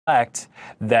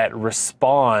that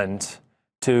respond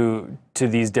to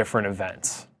these different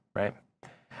events, right?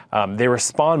 They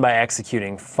respond by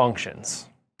executing functions.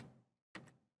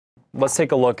 Let's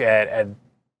take a look at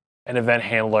an event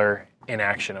handler in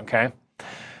action, okay?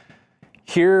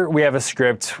 Here we have a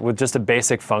script with just a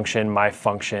basic function, my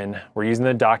function. We're using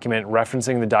the document,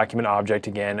 referencing the document object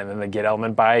again, and then the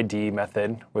getElementById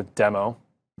method with demo,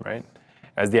 right,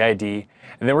 as the ID.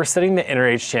 And then we're setting the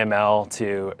innerHTML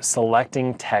to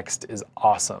selecting text is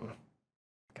awesome,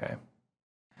 okay?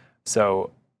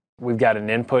 So we've got an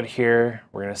input here.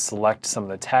 We're going to select some of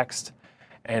the text.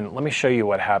 And let me show you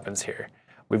what happens here.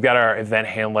 We've got our event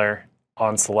handler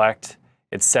on select.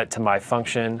 It's set to my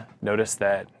function. Notice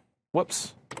that,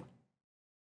 whoops.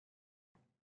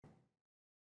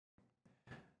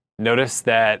 Notice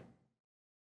that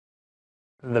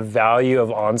the value of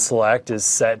onSelect is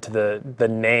set to the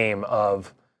name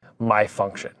of my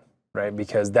function, right?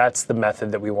 Because that's the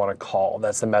method that we want to call.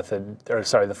 That's the method, or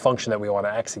sorry, the function that we want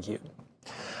to execute.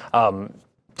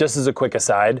 Just as a quick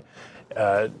aside,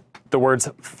 the words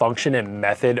function and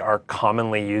method are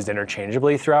commonly used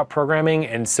interchangeably throughout programming,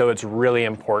 and so it's really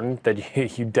important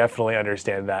that you definitely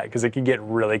understand that, because it can get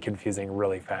really confusing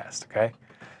really fast, okay?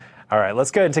 All right, let's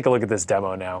go ahead and take a look at this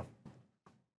demo now.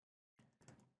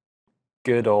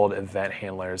 Good old event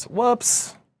handlers.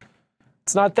 Whoops,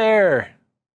 it's not there.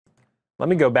 Let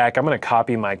me go back. I'm going to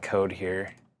copy my code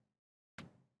here.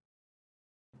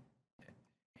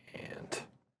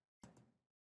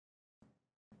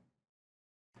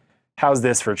 How's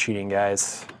this for cheating,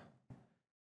 guys?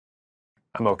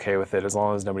 I'm okay with it as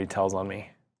long as nobody tells on me.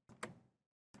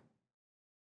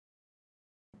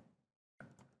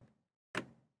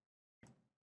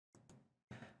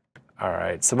 All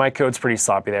right, so my code's pretty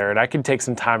sloppy there, and I could take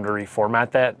some time to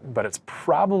reformat that, but it's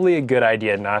probably a good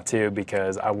idea not to,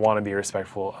 because I want to be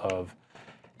respectful of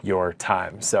your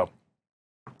time. So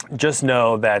just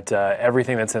know that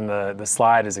everything that's in the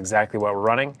slide is exactly what we're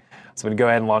running. So I'm going to go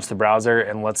ahead and launch the browser,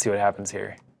 and let's see what happens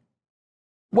here.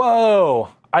 Whoa!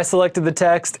 I selected the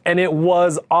text, and it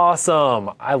was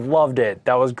awesome. I loved it.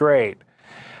 That was great.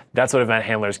 That's what event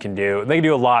handlers can do. They can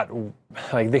do a lot,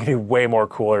 like they can do way more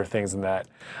cooler things than that.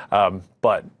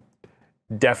 But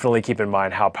definitely keep in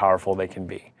mind how powerful they can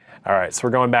be. All right, so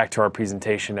we're going back to our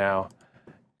presentation now,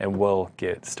 and we'll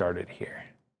get started here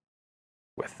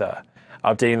with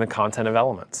updating the content of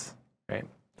elements, right?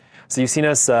 So you've seen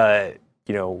us,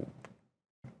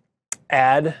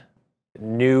 add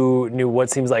new what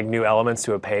seems like new elements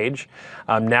to a page.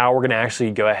 Now we're going to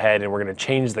actually go ahead and we're going to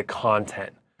change the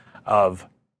content of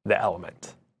the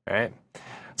element, right?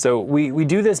 So we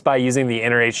do this by using the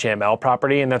innerHTML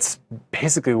property, and that's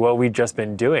basically what we've just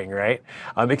been doing, right?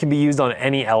 It can be used on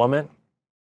any element.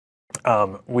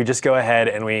 We just go ahead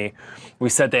and we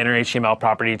set the innerHTML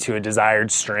property to a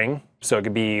desired string. So it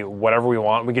could be whatever we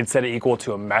want. We could set it equal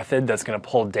to a method that's going to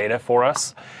pull data for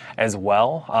us as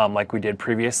well, like we did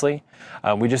previously.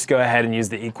 We just go ahead and use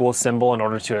the equal symbol in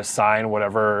order to assign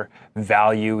whatever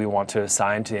value we want to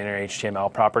assign to the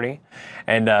innerHTML property.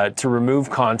 And to remove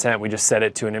content, we just set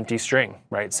it to an empty string,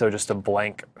 right? So just a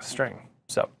blank string.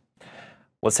 So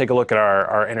let's take a look at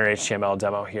our innerHTML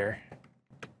demo here.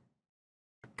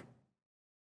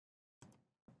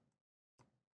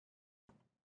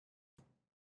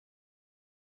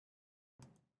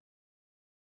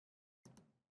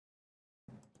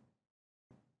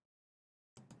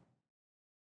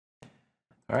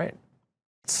 All right,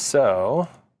 so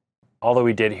all that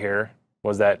we did here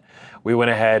was that we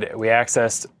went ahead, we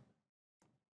accessed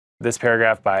this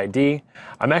paragraph by ID.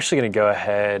 I'm actually going to go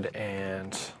ahead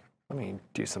and let me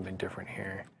do something different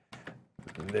here.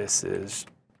 This is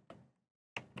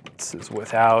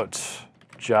without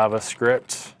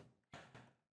JavaScript.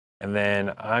 And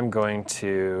then I'm going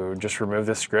to just remove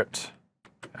this script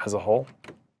as a whole.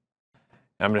 And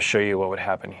I'm going to show you what would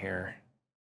happen here.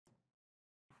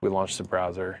 We launch the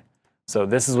browser. So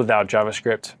this is without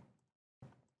JavaScript.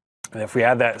 And if we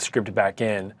add that script back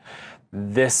in,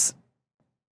 this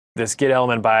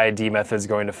getElementById method is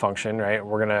going to function, right?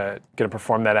 We're gonna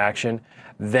perform that action.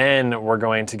 Then we're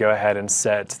going to go ahead and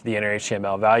set the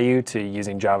innerHTML value to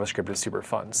using JavaScript is super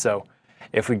fun. So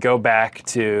if we go back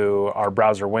to our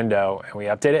browser window and we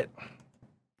update it,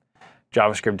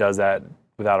 JavaScript does that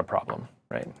without a problem,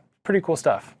 right? Pretty cool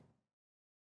stuff.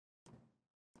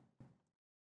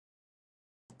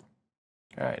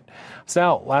 All right, so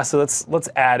now lastly, let's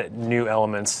add new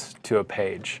elements to a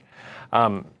page.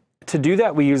 To do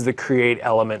that, we use the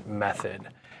createElement method.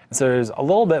 So there's a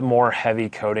little bit more heavy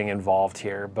coding involved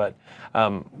here, but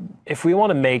if we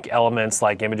want to make elements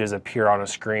like images appear on a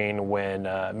screen when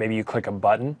maybe you click a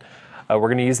button, we're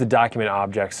going to use the document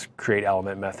objects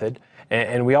createElement method.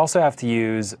 And we also have to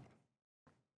use,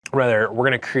 rather, we're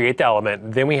going to create the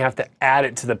element, then we have to add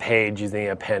it to the page using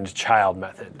the append child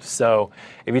method. So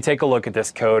if you take a look at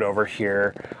this code over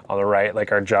here on the right,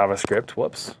 like our JavaScript,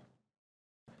 whoops.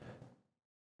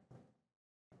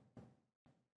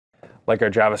 Like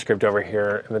our JavaScript over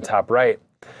here in the top right,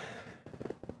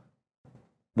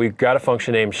 we've got a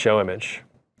function named showImage.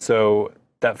 So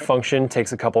that function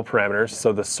takes a couple parameters.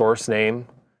 So the source name,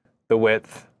 the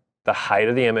width, the height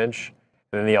of the image,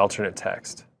 and then the alternate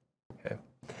text. Okay.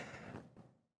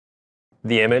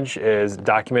 The image is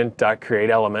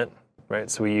document.createElement, right?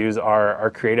 So we use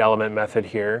our createElement method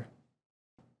here.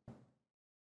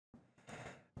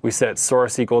 We set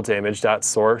source equal to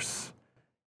image.source.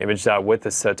 Image.width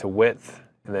is set to width.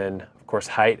 And then, of course,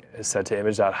 height is set to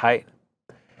image.height.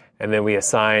 And then we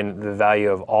assign the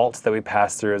value of alt that we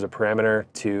pass through as a parameter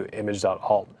to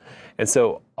image.alt. And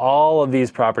so all of these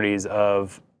properties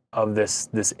of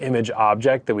this image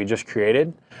object that we just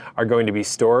created are going to be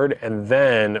stored, and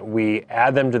then we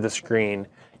add them to the screen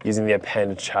using the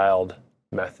append child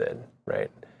method,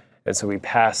 right? And so we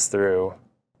pass through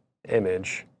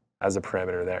image as a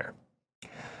parameter there.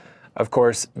 Of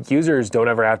course, users don't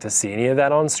ever have to see any of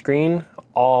that on screen.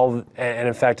 And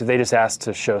in fact, if they just ask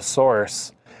to show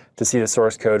source, to see the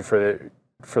source code for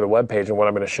the web page and what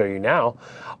I'm going to show you now,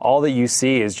 all that you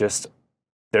see is just,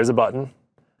 there's a button.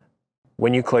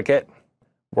 When you click it,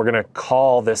 we're going to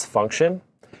call this function,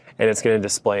 and it's going to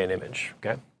display an image.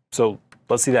 Okay, so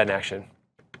let's see that in action.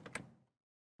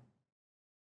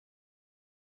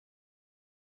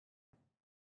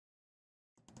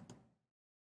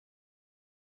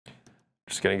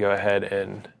 Just going to go ahead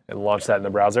and launch that in the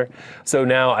browser. So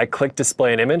now I click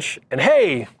display an image, and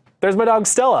hey, there's my dog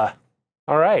Stella.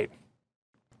 All right,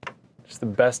 she's the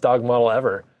best dog model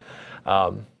ever.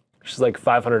 She's like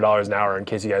 $500 an hour in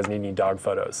case you guys need any dog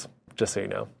photos, just so you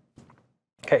know.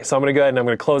 Okay, so I'm going to go ahead and I'm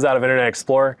going to close out of Internet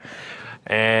Explorer,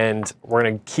 and we're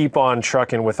going to keep on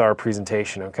trucking with our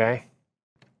presentation, okay?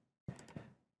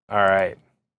 All right.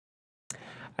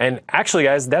 And actually,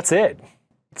 guys, that's it.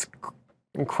 It's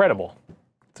incredible.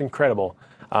 It's incredible.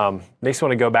 Makes me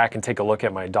want to go back and take a look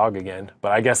at my dog again,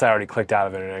 but I guess I already clicked out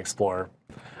of Internet Explorer.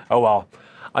 Oh well,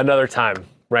 another time,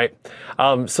 right?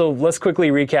 So let's quickly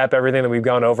recap everything that we've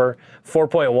gone over.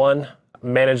 4.1,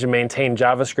 manage and maintain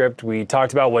JavaScript. We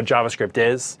talked about what JavaScript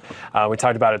is. We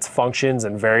talked about its functions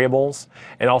and variables,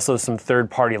 and also some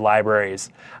third-party libraries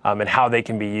and how they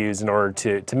can be used in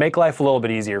order to make life a little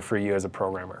bit easier for you as a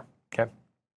programmer. Okay.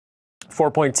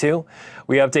 4.2,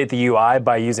 we update the UI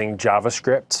by using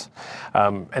JavaScript.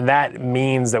 And that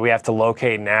means that we have to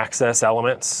locate and access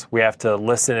elements. We have to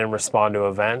listen and respond to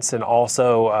events, and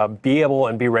also be able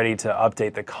and be ready to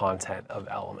update the content of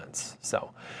elements.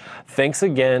 So thanks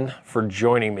again for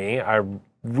joining me. I'm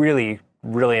really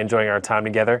enjoying our time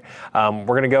together. We're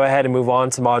going to go ahead and move on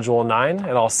to Module 9,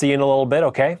 and I'll see you in a little bit,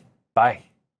 okay? Bye.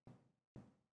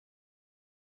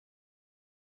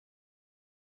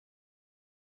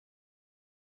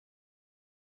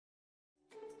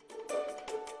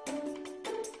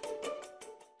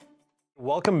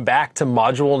 Welcome back to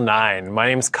Module 9. My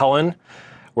name's Cullen.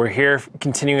 We're here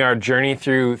continuing our journey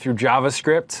through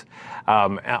JavaScript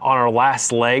on our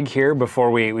last leg here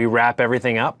before we wrap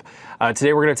everything up.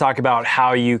 Today we're going to talk about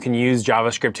how you can use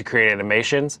JavaScript to create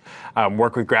animations,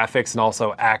 work with graphics, and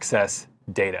also access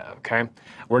data, okay?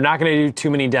 We're not going to do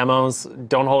too many demos.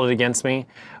 Don't hold it against me.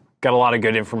 Got a lot of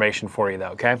good information for you though,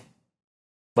 okay?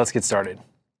 Let's get started.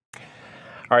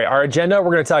 All right, our agenda,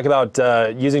 we're going to talk about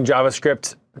using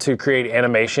JavaScript to create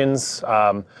animations,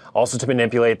 also to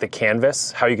manipulate the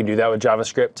canvas, how you can do that with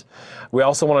JavaScript. We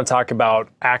also want to talk about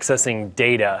accessing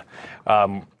data,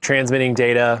 transmitting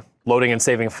data, loading and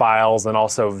saving files, and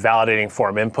also validating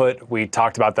form input. We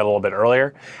talked about that a little bit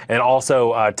earlier, and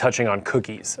also touching on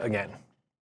cookies again.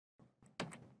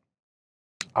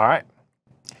 All right.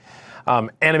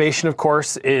 Animation, of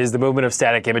course, is the movement of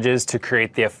static images to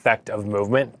create the effect of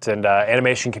movement, and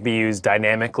animation can be used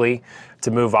dynamically to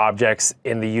move objects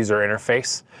in the user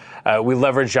interface. We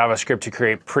leverage JavaScript to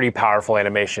create pretty powerful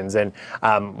animations, and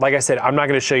like I said, I'm not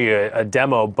going to show you a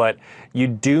demo, but you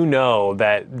do know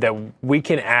that we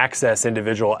can access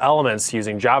individual elements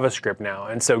using JavaScript now,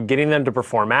 and so getting them to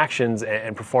perform actions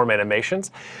and perform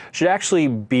animations should actually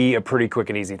be a pretty quick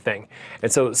and easy thing.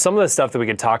 And so some of the stuff that we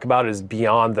could talk about is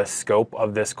beyond the scope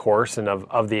of this course and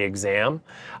of the exam,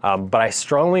 but I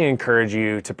strongly encourage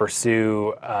you to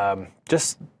pursue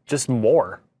just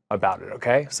more about it,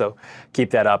 okay? So keep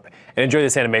that up and enjoy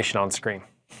this animation on screen.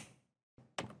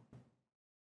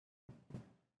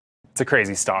 It's a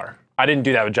crazy star. I didn't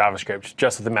do that with JavaScript,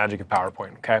 just with the magic of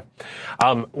PowerPoint, okay?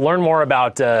 Learn more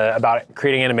about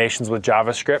creating animations with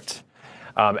JavaScript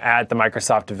at the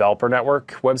Microsoft Developer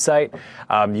Network website.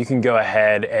 You can go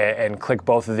ahead and click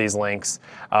both of these links.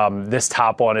 This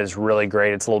top one is really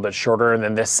great. It's a little bit shorter, and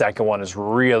then this second one is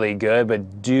really good,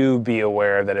 but do be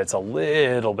aware that it's a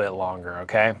little bit longer,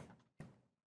 okay?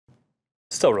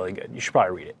 Still really good. You should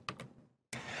probably read it.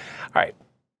 All right.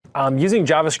 Using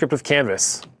JavaScript with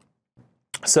Canvas.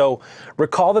 So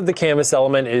recall that the canvas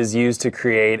element is used to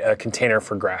create a container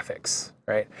for graphics,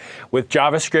 right? With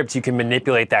JavaScript, you can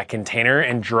manipulate that container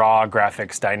and draw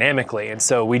graphics dynamically. And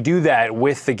so we do that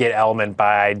with the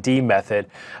getElementById method,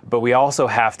 but we also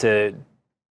have to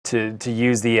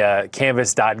use the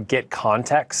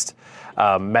canvas.getContext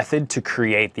method to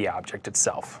create the object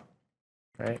itself,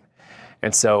 right?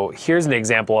 And so here's an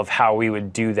example of how we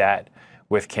would do that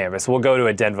with Canvas. We'll go to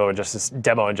a demo in just a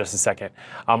second.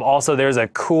 Also, there's a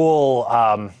cool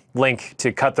link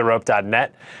to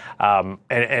cuttherope.net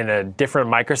and a different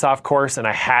Microsoft course, and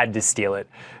I had to steal it.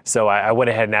 So I went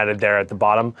ahead and added there at the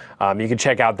bottom. You can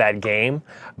check out that game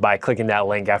by clicking that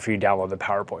link after you download the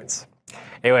PowerPoints.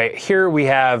 Anyway, here we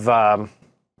have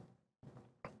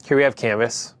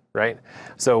Canvas, right?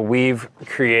 So we've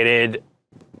created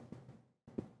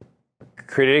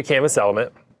a canvas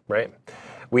element, right?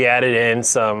 We added in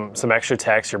some extra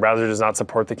text. Your browser does not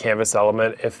support the canvas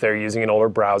element if they're using an older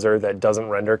browser that doesn't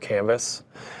render canvas.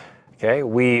 Okay,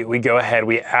 we go ahead,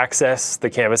 we access the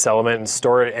canvas element and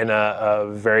store it in a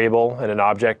variable in an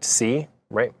object C,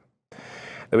 right?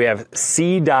 Then we have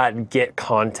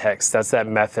c.getContext. That's that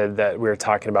method that we were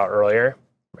talking about earlier,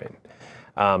 right?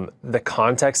 The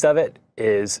context of it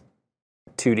is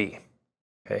 2D,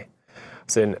 okay?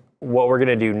 So then what we're going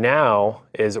to do now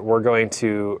is we're going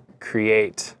to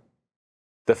create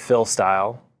the fill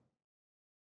style,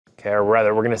 okay, or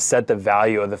rather we're going to set the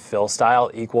value of the fill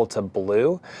style equal to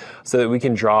blue so that we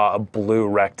can draw a blue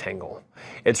rectangle.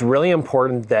 It's really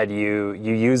important that you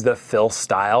use the fill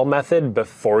style method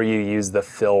before you use the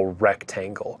fill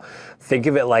rectangle. Think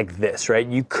of it like this, right?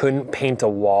 You couldn't paint a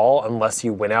wall unless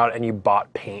you went out and you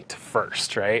bought paint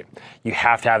first, right? You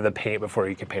have to have the paint before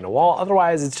you can paint a wall,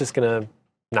 otherwise it's just going to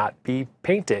not be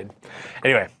painted.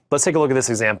 Anyway, let's take a look at this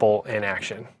example in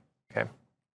action, okay?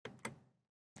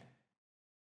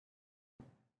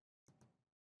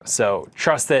 So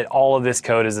trust that all of this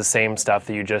code is the same stuff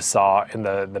that you just saw in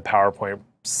the PowerPoint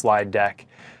slide deck.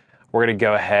 We're gonna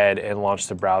go ahead and launch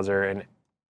the browser, and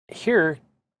here,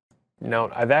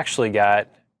 note, I've actually got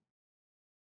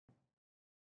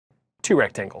 2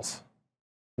 rectangles.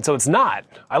 And so it's not.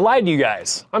 I lied to you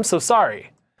guys. I'm so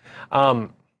sorry.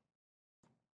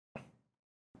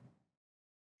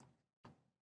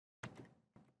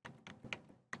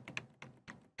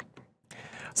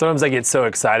 Sometimes I get so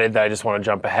excited that I just want to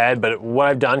jump ahead, but what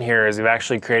I've done here is we've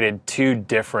actually created 2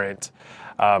 different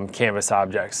canvas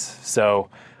objects. So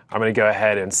I'm going to go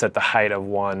ahead and set the height of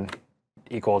one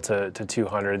equal to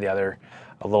 200, the other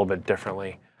a little bit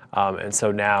differently. And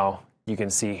so now you can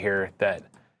see here that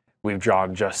we've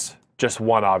drawn just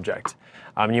one object.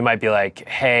 You might be like,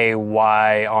 hey,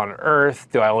 why on earth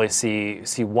do I only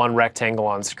see one rectangle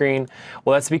on screen?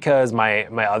 Well, that's because my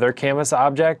other canvas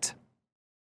object,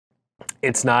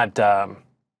 it's not,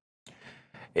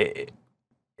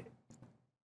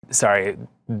 sorry,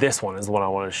 this one is the one I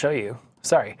wanted to show you.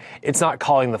 Sorry, it's not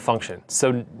calling the function.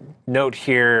 So note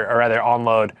here, or rather on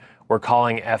load, we're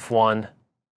calling f1,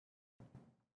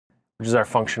 which is our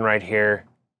function right here.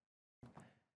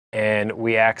 And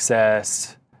we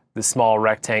access the small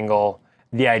rectangle.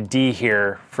 The ID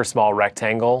here for small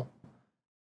rectangle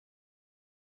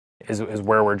is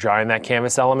where we're drawing that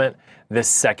canvas element. This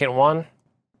second one,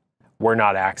 we're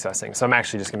not accessing. So I'm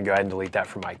actually just going to go ahead and delete that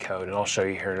from my code, and I'll show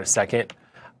you here in a second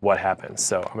what happens.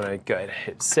 So I'm going to go ahead and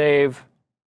hit save,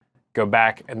 go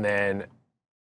back, and then